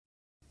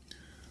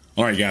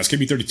All right, guys,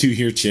 KB32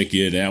 here. Check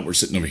it out. We're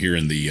sitting over here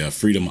in the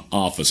Freedom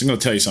office. I'm going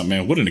to tell you something,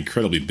 man. What an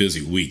incredibly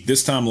busy week.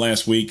 This time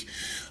last week,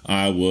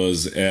 I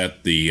was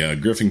at the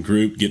Griffin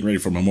Group getting ready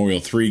for Memorial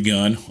 3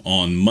 gun.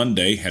 On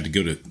Monday, had to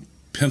go to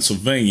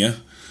Pennsylvania.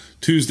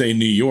 Tuesday,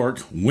 New York.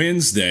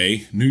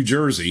 Wednesday, New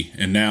Jersey.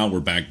 And now we're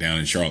back down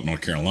in Charlotte,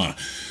 North Carolina.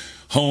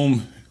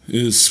 Home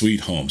is sweet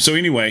home. So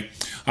anyway,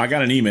 I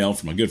got an email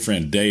from my good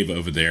friend Dave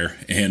over there.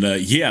 And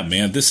yeah,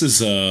 man, this is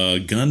a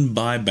gun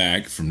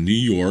buyback from New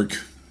York.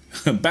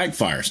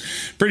 Backfires,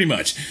 pretty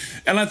much.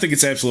 And I think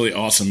it's absolutely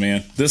awesome,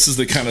 man. This is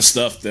the kind of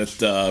stuff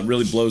that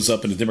really blows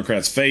up in the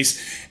Democrats' face.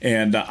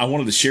 And I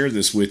wanted to share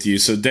this with you.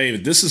 So,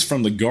 David, this is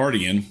from The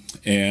Guardian.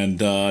 And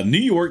New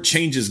York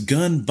changes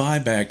gun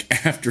buyback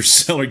after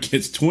seller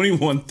gets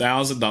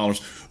 $21,000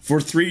 for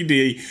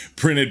 3D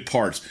printed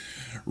parts.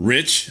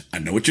 Rich, I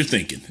know what you're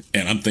thinking,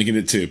 and I'm thinking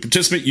it too.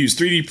 Participant used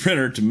 3D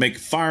printer to make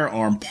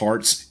firearm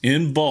parts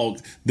in bulk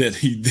that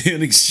he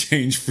then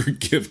exchanged for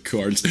gift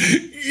cards.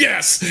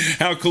 Yes!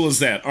 How cool is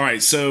that? All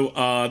right,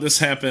 so this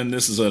happened.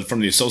 This is from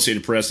the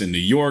Associated Press in New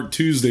York,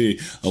 Tuesday,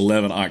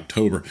 11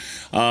 October.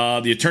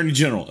 The Attorney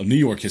General of New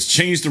York has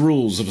changed the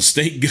rules of a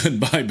state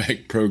gun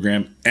buyback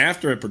program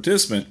after a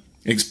participant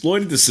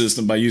exploited the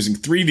system by using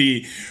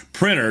 3D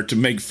printer to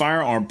make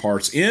firearm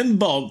parts in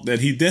bulk that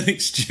he then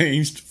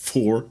exchanged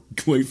for,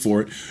 wait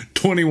for it,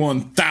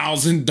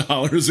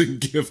 $21,000 in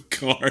gift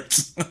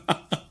cards.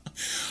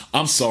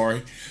 I'm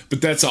sorry,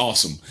 but that's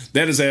awesome.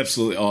 That is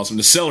absolutely awesome.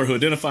 The seller, who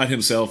identified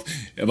himself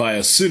by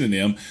a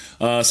pseudonym,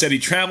 said he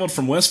traveled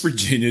from West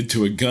Virginia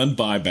to a gun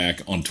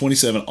buyback on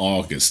 27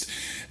 August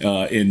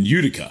in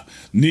Utica,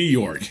 New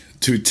York,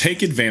 to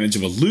take advantage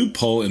of a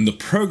loophole in the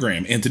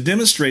program and to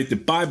demonstrate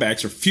that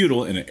buybacks are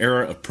futile in an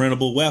era of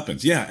printable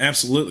weapons. Yeah,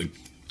 absolutely.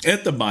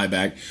 At the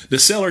buyback, the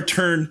seller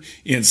turned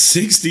in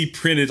 60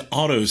 printed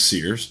auto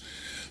sears,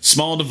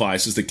 small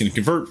devices that can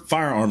convert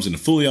firearms into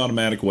fully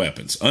automatic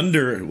weapons.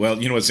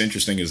 Well, you know what's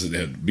interesting is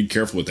that be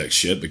careful with that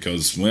shit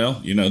because,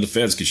 well, you know, the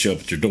feds could show up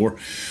at your door.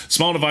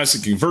 Small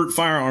devices that convert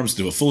firearms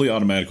to a fully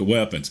automatic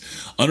weapons.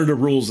 Under the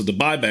rules of the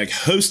buyback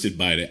hosted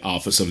by the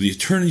Office of the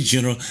Attorney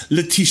General,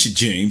 Letitia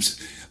James,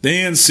 the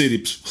Ann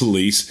City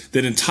Police,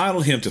 that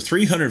entitled him to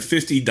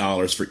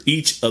 $350 for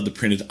each of the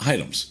printed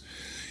items,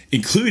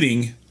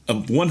 including a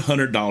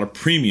 $100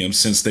 premium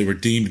since they were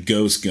deemed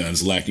ghost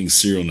guns lacking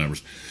serial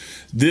numbers.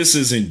 This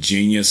is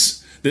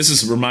ingenious.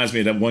 Reminds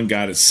me of that one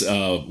guy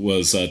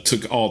that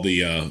took all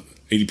the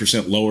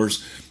 80%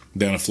 lowers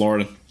down in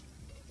Florida.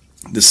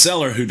 The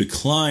seller, who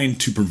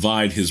declined to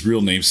provide his real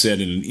name, said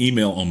in an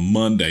email on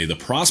Monday the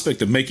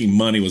prospect of making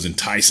money was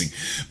enticing,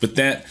 but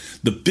that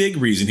the big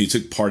reason he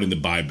took part in the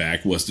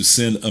buyback was to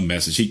send a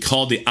message. He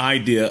called the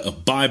idea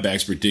of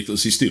buybacks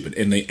ridiculously stupid,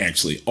 and they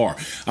actually are.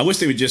 I wish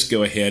they would just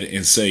go ahead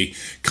and say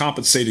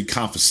confiscation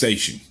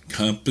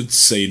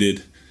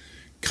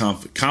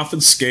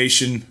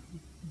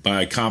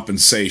by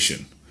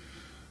compensation.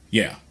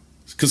 Yeah.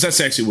 Because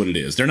that's actually what it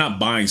is. They're not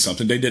buying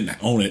something. They didn't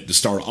own it to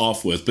start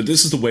off with. But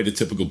this is the way the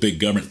typical big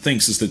government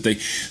thinks, is that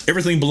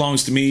everything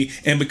belongs to me.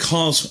 And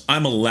because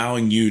I'm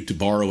allowing you to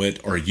borrow it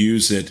or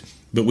use it,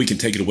 but we can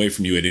take it away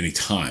from you at any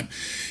time.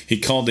 He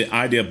called the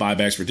idea of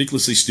buybacks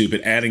ridiculously stupid,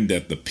 adding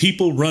that the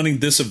people running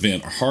this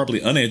event are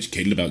horribly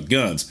uneducated about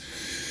guns,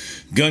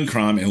 gun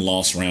crime, and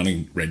law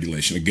surrounding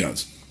regulation of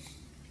guns.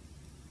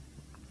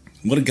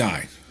 What a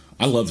guy.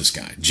 I love this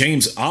guy.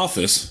 James'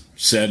 office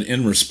said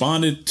and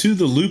responded to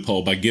the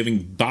loophole by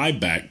giving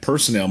buyback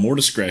personnel more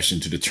discretion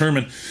to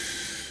determine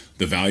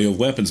the value of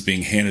weapons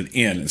being handed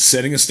in and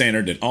setting a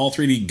standard that all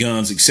 3D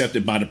guns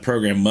accepted by the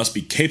program must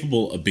be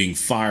capable of being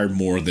fired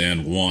more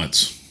than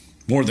once.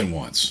 More than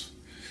once.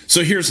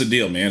 So here's the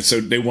deal, man. So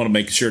they want to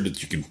make sure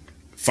that you can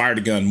fire the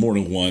gun more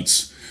than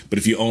once, but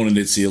if you own it,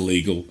 it's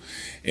illegal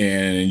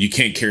and you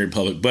can't carry in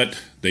public. But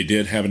they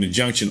did have an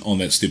injunction on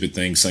that stupid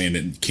thing saying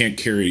that you can't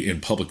carry in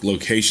public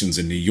locations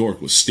in New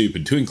York was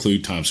stupid, to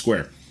include Times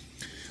Square.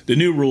 The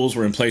new rules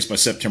were in place by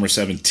September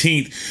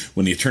 17th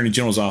when the Attorney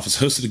General's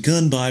office hosted a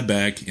gun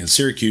buyback in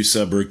Syracuse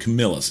suburb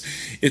Camillus.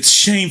 It's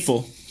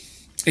shameful.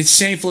 It's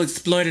shameful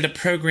exploited a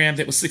program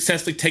that was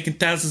successfully taking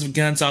thousands of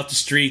guns off the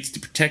streets to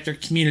protect our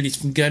communities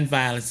from gun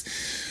violence.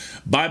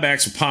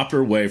 Buybacks are a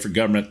popular way for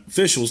government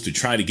officials to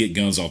try to get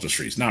guns off the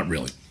streets. Not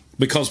really.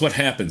 Because what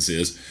happens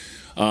is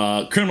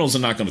criminals are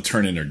not going to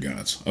turn in their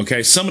guns.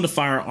 Okay, some of the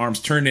firearms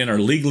turned in are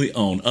legally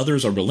owned.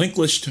 Others are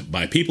relinquished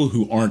by people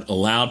who aren't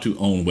allowed to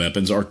own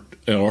weapons or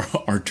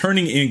are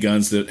turning in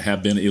guns that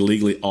have been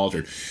illegally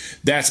altered.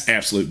 That's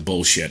absolute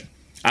bullshit.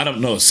 I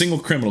don't know a single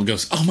criminal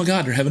goes, oh my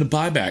God, they're having a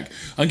buyback.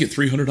 I'll get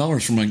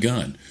 $300 for my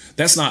gun.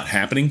 That's not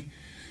happening.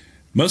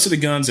 Most of the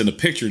guns in the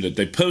picture that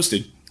they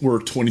posted were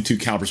 22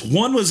 calibers.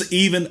 One was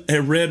even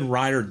a Red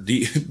Ryder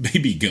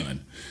BB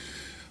gun.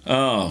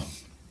 Oh.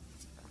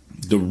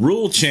 The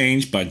rule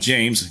change by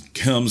James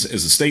comes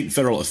as the state and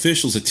federal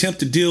officials attempt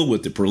to deal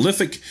with the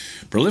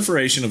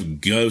proliferation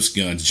of ghost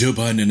guns. Joe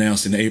Biden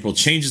announced in April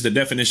changes the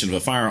definition of a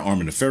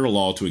firearm in the federal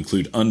law to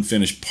include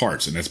unfinished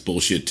parts, and that's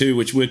bullshit too,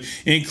 which would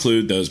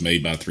include those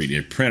made by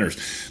 3D printers.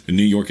 The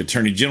New York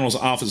Attorney General's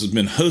office has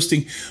been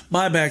hosting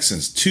buybacks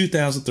since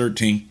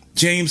 2013.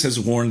 James has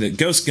warned that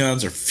ghost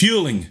guns are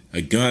fueling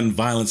a gun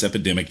violence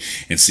epidemic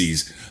and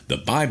sees the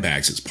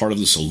buybacks as part of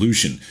the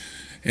solution.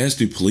 As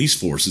do police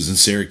forces in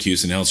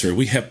Syracuse and elsewhere.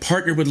 We have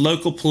partnered with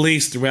local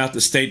police throughout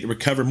the state to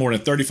recover more than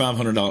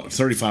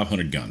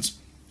 3,500 guns.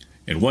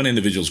 And one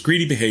individual's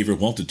greedy behavior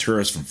won't deter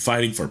us from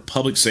fighting for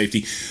public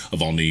safety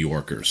of all New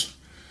Yorkers.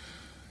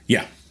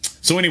 Yeah.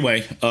 So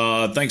anyway,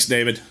 thanks,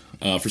 David,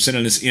 for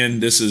sending this in.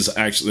 This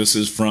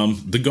is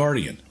from The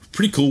Guardian.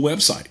 Pretty cool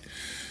website.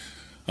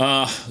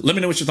 Let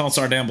me know what your thoughts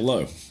are down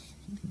below.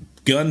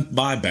 Gun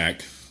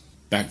buyback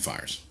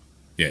backfires.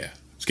 Yeah.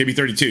 It's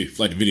KB32. If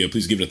you like the video,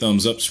 please give it a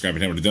thumbs up. Subscribe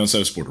if you haven't done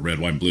so. Support the red,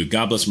 white, and blue.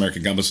 God bless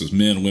America. God bless those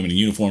men and women in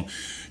uniform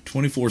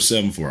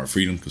 24/7 for our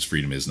freedom, because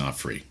freedom is not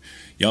free.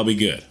 Y'all be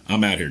good.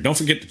 I'm out here. Don't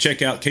forget to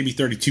check out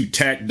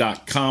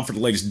KB32tac.com for the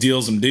latest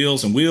deals and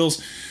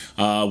wheels.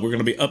 We're going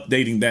to be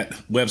updating that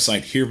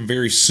website here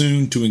very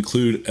soon to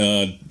include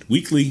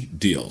weekly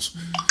deals.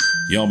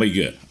 Y'all be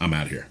good. I'm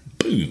out here.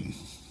 Boom.